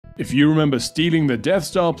If you remember stealing the Death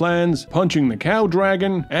Star plans, punching the Cow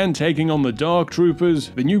Dragon, and taking on the Dark Troopers,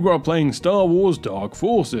 then you grew up playing Star Wars Dark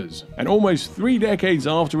Forces. And almost 3 decades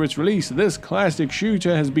after its release, this classic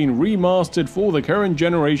shooter has been remastered for the current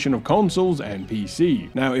generation of consoles and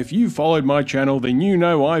PC. Now, if you followed my channel, then you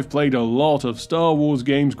know I've played a lot of Star Wars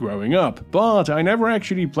games growing up, but I never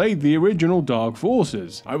actually played the original Dark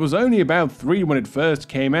Forces. I was only about 3 when it first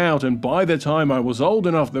came out, and by the time I was old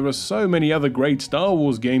enough, there were so many other great Star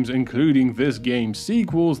Wars games, including this game's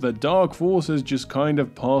sequels, that Dark Forces just kind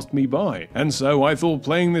of passed me by. And so I thought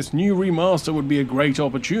playing this new remaster would be a great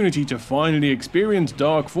opportunity to finally experience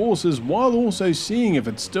Dark Forces while also seeing if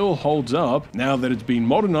it still holds up now that it's been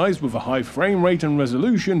modernized with a high frame rate and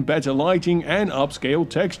resolution, better lighting, and upscale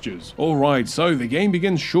textures. Alright, so the game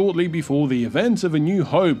begins shortly before the events of A New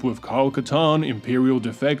Hope, with Kyle Katarn, Imperial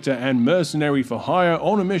defector and mercenary for hire,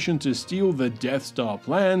 on a mission to steal the Death Star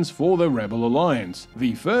plans for the Rebel Alliance.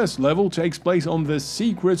 The first level takes place on the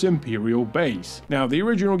secret Imperial base. Now, the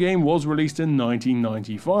original game was released in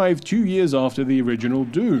 1995, 2 years after the original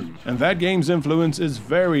Doom, and that game's influence is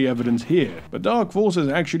very evident here. But Dark Forces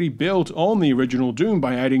actually built on the original Doom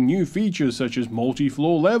by adding new features such as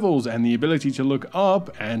multi-floor levels and the ability to look up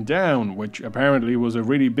and down, which apparently was a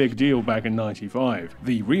really big deal back in 95.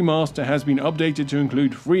 The remaster has been updated to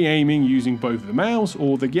include free aiming using both the mouse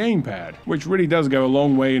or the gamepad, which really does go a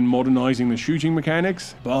long way in modernizing the shooting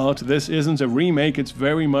mechanics, but this isn't a remake, it's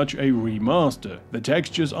very much a remaster. The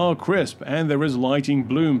textures are crisp and there is lighting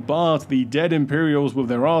bloom, but the dead Imperials with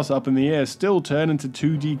their ass up in the air still turn into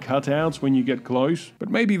 2D cutouts when you get close, but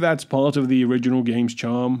maybe that's part of the original game's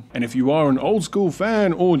charm. And if you are an old school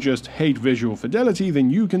fan or just hate visual fidelity, then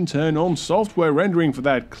you can turn on software rendering for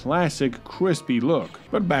that classic crispy look.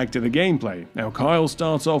 But back to the gameplay. Now, Kyle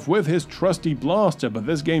starts off with his trusty blaster, but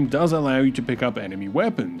this game does allow you to pick up enemy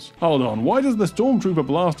weapons. Hold on, why does the Stormtrooper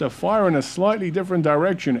blaster fire in a slightly different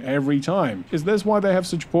direction every time? Is this why they have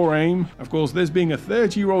such poor aim? Of course, this being a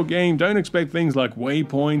 30-year-old game, don't expect things like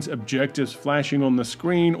waypoints, objectives flashing on the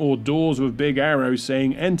screen, or doors with big arrows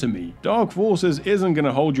saying enter me. Dark Forces isn't going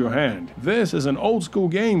to hold your hand. This is an old school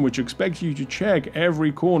game which expects you to check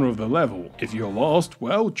every corner of the level. If you're lost,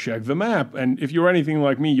 well, check the map, and if you're anything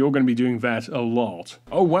like me, you're going to be doing that a lot.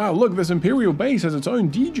 Oh wow, look, this Imperial base has its own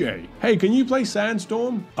DJ. Hey, can you play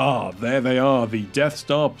Sandstorm? Ah, there they are, the Death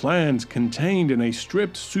Star plans contained in a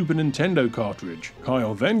stripped Super Nintendo cartridge.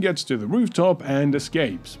 Kyle then gets to the rooftop and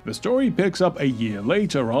escapes. The story picks up a year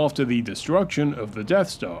later after the destruction of the Death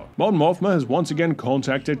Star. Mon Mothma has once again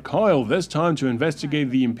contacted Kyle, this time to investigate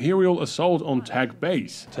the Imperial assault on Tag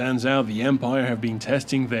Base. Turns out the Empire have been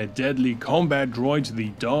testing their deadly combat droids, the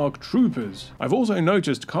Dark Troopers. I've also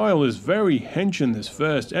noticed Kyle is very hench in this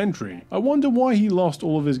first entry. I wonder why he lost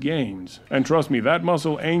all of his gains. And trust me, that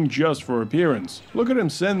muscle ain't just for appearance. Look at him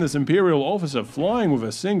send this Imperial officer flying with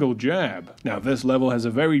a single jab. Now, this level has a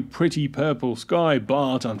very pretty purple sky,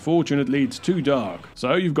 but unfortunately it's too dark.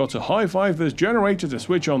 So you've got to high-five this generator to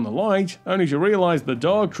switch on the light, only to realize the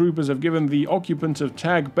Dark Troopers have given the occupants of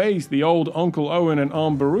Tag Base the old Uncle Owen and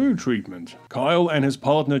Aunt Beru treatment. Kyle and his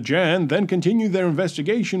partner Jan then continue their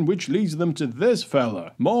investigation, which leads them to this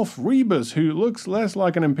fella, Moff Rebus, who looks less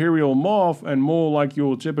like an Imperial Moff and more like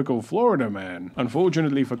your typical Florida man.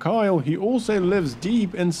 Unfortunately for Kyle, he also lives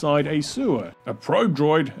deep inside a sewer. A probe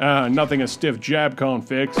droid? Nothing a stiff jab can't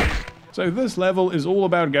fix. So this level is all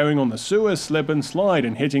about going on the sewer, slip and slide,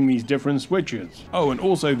 and hitting these different switches. Oh, and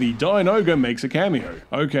also the Dianoga makes a cameo.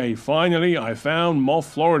 Okay, finally I found Moff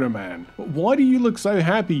Florida Man. But why do you look so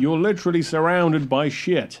happy? You're literally surrounded by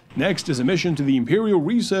shit. Next is a mission to the Imperial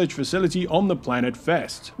Research Facility on the planet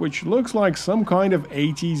Fest, which looks like some kind of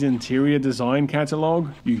 80s interior design catalog.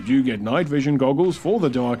 You do get night vision goggles for the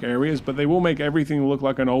dark areas, but they will make everything look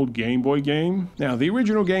like an old Game Boy game. Now, the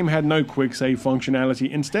original game had no quick save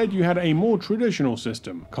functionality. Instead, you had a more traditional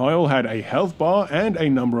system. Kyle had a health bar and a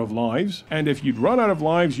number of lives, and if you'd run out of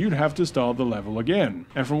lives, you'd have to start the level again.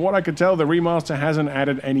 And from what I could tell, the remaster hasn't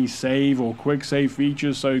added any save or quick save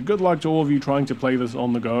features, so good luck to all of you trying to play this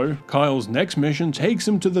on the go. Kyle's next mission takes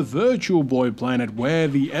him to the Virtual Boy planet, where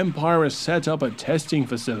the Empire has set up a testing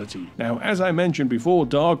facility. Now, as I mentioned before,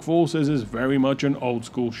 Dark Forces is very much an old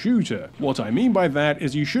school shooter. What I mean by that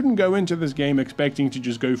is you shouldn't go into this game expecting to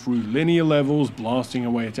just go through linear levels, blasting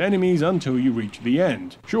away at enemies, enemies until you reach the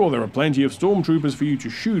end. Sure, there are plenty of stormtroopers for you to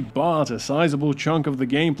shoot, but a sizable chunk of the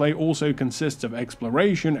gameplay also consists of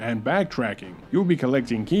exploration and backtracking. You'll be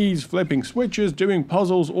collecting keys, flipping switches, doing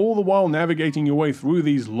puzzles, all the while navigating your way through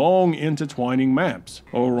these long intertwining maps.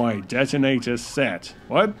 Alright, detonator set.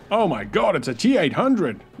 What? Oh my god, it's a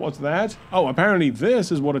T-800! What's that? Oh, apparently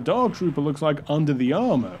this is what a Dark Trooper looks like under the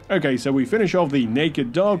armor. Okay, so we finish off the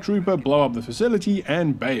naked Dark Trooper, blow up the facility,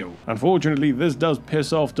 and bail. Unfortunately, this does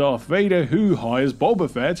piss off Darth Vader, who hires Boba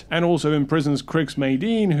Fett, and also imprisons Crix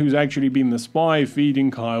Madine, who's actually been the spy feeding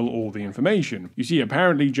Kyle all the information. You see,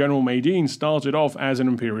 apparently General Madine started off as an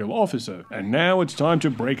Imperial officer, and now it's time to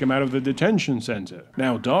break him out of the detention center.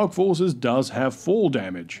 Now, Dark Forces does have fall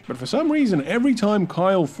damage, but for some reason, every time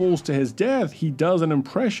Kyle falls to his death, he does an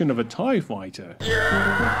impression of a TIE fighter.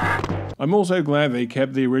 I'm also glad they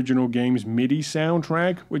kept the original game's MIDI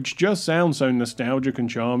soundtrack, which just sounds so nostalgic and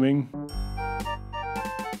charming.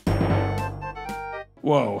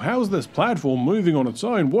 Whoa, how's this platform moving on its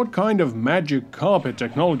own? What kind of magic carpet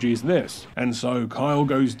technology is this? And so Kyle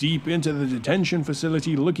goes deep into the detention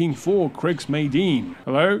facility looking for Crix Madine.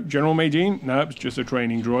 Hello, General Madine? Nope, it's just a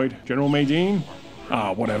training droid. General Madine?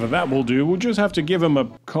 Ah, whatever, that will do. We'll just have to give him a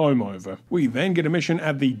comb over. We then get a mission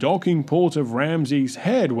at the docking port of Ramsey's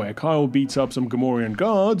Head, where Kyle beats up some Gamorrean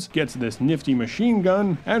guards, gets this nifty machine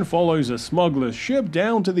gun, and follows a smuggler's ship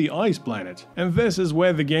down to the ice planet. And this is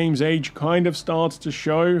where the game's age kind of starts to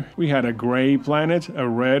show. We had a grey planet, a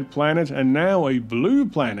red planet, and now a blue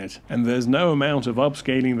planet. And there's no amount of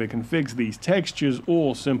upscaling that can fix these textures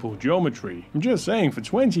or simple geometry. I'm just saying, for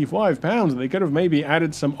 £25, they could have maybe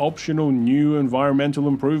added some optional new environmental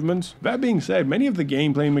improvements. That being said, many of the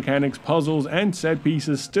gameplay mechanics, puzzles, and set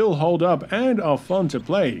pieces still hold up and are fun to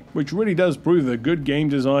play, which really does prove that good game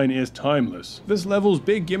design is timeless. This level's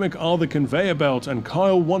big gimmick are the conveyor belts, and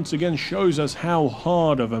Kyle once again shows us how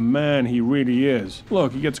hard of a man he really is.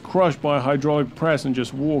 Look, he gets crushed by a hydraulic press and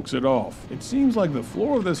just walks it off. It seems like the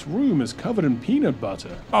floor of this room is covered in peanut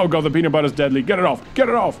butter. Oh god, the peanut butter's deadly. Get it off! Get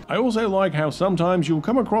it off! I also like how sometimes you'll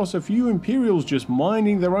come across a few Imperials just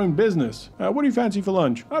minding their own business. What do you fancy for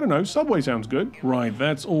lunch? I don't know, Subway sounds good. Right,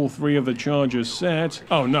 that's all three of the charges set.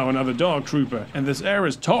 Oh no, another Dark Trooper. And this air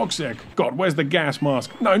is toxic. God, where's the gas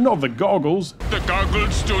mask? No, not the goggles. The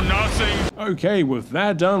goggles do nothing. Okay, with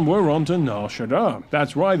that done, we're on to Nar Shaddaa.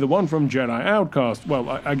 That's right, the one from Jedi Outcast. Well,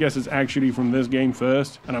 I guess it's actually from this game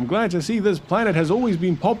first. And I'm glad to see this planet has always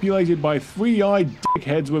been populated by three-eyed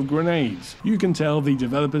dickheads with grenades. You can tell the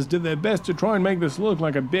developers did their best to try and make this look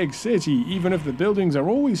like a big city, even if the buildings are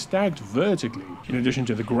always stacked vertically. In addition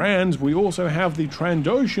to the Grands, we also have the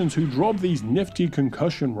Trandoshans who drop these nifty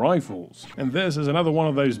concussion rifles. And this is another one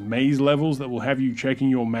of those maze levels that will have you checking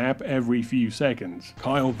your map every few seconds.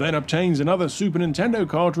 Kyle then obtains another Super Nintendo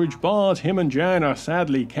cartridge, but him and Jan are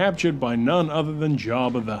sadly captured by none other than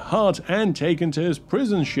Jabba the Hutt and taken to his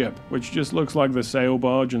prison ship, which just looks like the sail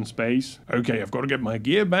barge in space. Okay, I've got to get my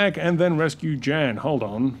gear back and then rescue Jan. Hold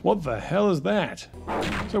on. What the hell is that?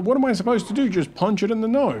 So what am I supposed to do? Just punch it in the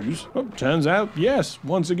nose? Oh, turns out, yes,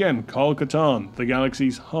 once again, Kyle Katarn, the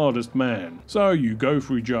galaxy's hardest man. So you go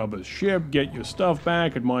through Jabba's ship, get your stuff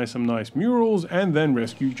back, admire some nice murals, and then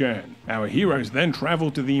rescue Jan. Our heroes then travel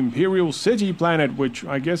to the Imperial City planet, which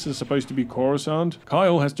I guess is supposed to be Coruscant.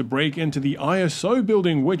 Kyle has to break into the ISO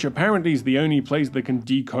building, which apparently is the only place that can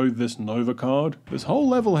decode this Nova card. This whole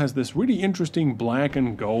level has this really interesting black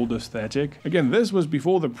and gold aesthetic. Again, this was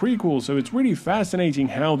before the prequel, so it's really fascinating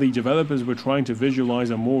how the developers were trying to visualize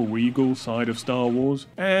a more regal side of Star Wars.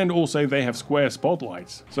 And also they have square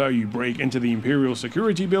spotlights. So you break into the Imperial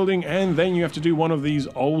security building and then you have to do one of these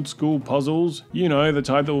old school puzzles. You know, the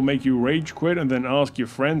type that will make you rage quit and then ask your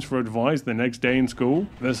friends for advice the next day in school.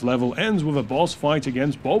 This level ends with a boss fight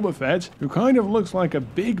against Boba Fett, who kind of looks like a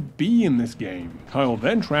big bee in this game. Kyle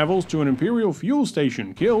then travels to an Imperial fuel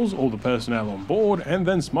station, kills all the personnel on board, and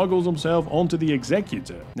then smuggles himself onto the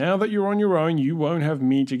Executor. Now that you're on your own, you won't have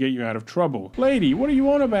me to get you out of trouble. Lady, what are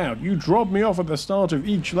you on about? You dropped me off at the start of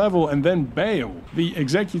each level and then bail. The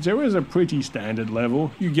Executor is a pretty standard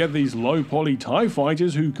level. You get these low poly TIE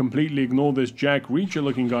fighters who completely ignore this Jack Reacher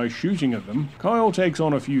looking guy shooting at them. Kyle takes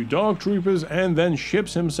on a few Dark Troopers and then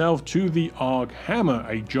ships himself to the Arc Hammer,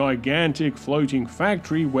 a gigantic floating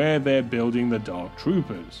factory where they're building the Dark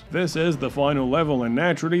Troopers. This is the final level and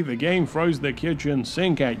naturally the game throws the kitchen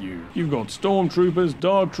sink at you. You've got Stormtroopers,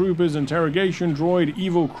 Dark Troopers, interrogation droid,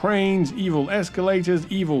 evil cranes, evil escalators,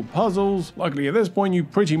 evil puzzles. Luckily at this point you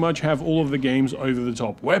pretty much have all of the game's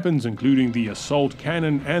over-the-top weapons, including the assault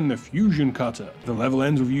cannon and the fusion cutter. The level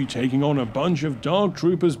ends with you taking on a bunch of Dark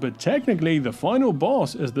Troopers, but technically the final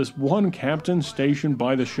boss is this one captain stationed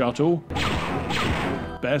by the shuttle.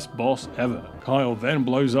 best boss ever. Kyle then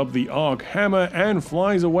blows up the Arc Hammer and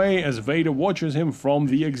flies away as Vader watches him from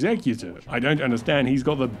the Executor. I don't understand, he's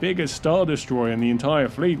got the biggest Star Destroyer in the entire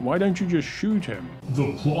fleet, why don't you just shoot him?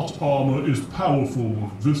 The plot armor is powerful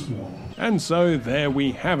with this one. And so there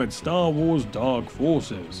we have it, Star Wars Dark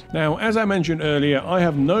Forces. Now, as I mentioned earlier, I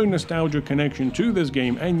have no nostalgia connection to this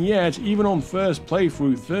game, and yet, even on first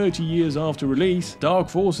playthrough 30 years after release, Dark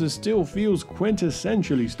Forces still feels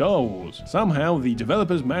quintessentially Star Wars. Somehow, the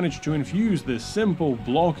developers managed to infuse this simple,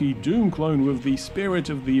 blocky Doom clone with the spirit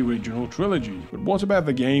of the original trilogy. But what about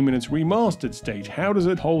the game in its remastered state? How does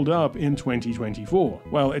it hold up in 2024?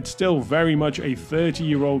 Well, it's still very much a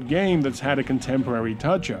 30-year-old game that's had a contemporary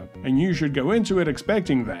touch-up, and you should go into it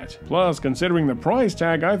expecting that. Plus, considering the price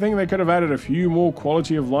tag, I think they could have added a few more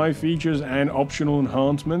quality of life features and optional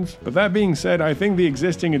enhancements. But that being said, I think the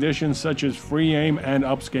existing additions such as free aim and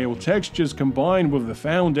upscale textures combined with the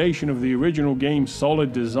foundation of the original game's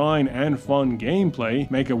solid design and fun gameplay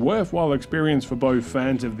make a worthwhile experience for both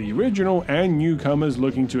fans of the original and newcomers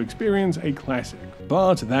looking to experience a classic.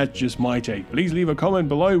 But that's just my take. Please leave a comment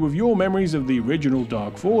below with your memories of the original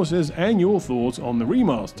Dark Forces and your thoughts on the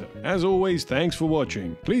remaster. As always, thanks for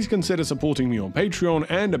watching. Please consider supporting me on Patreon,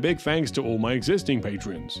 and a big thanks to all my existing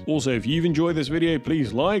patrons. Also, if you've enjoyed this video,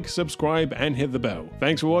 please like, subscribe, and hit the bell.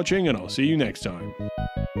 Thanks for watching, and I'll see you next time.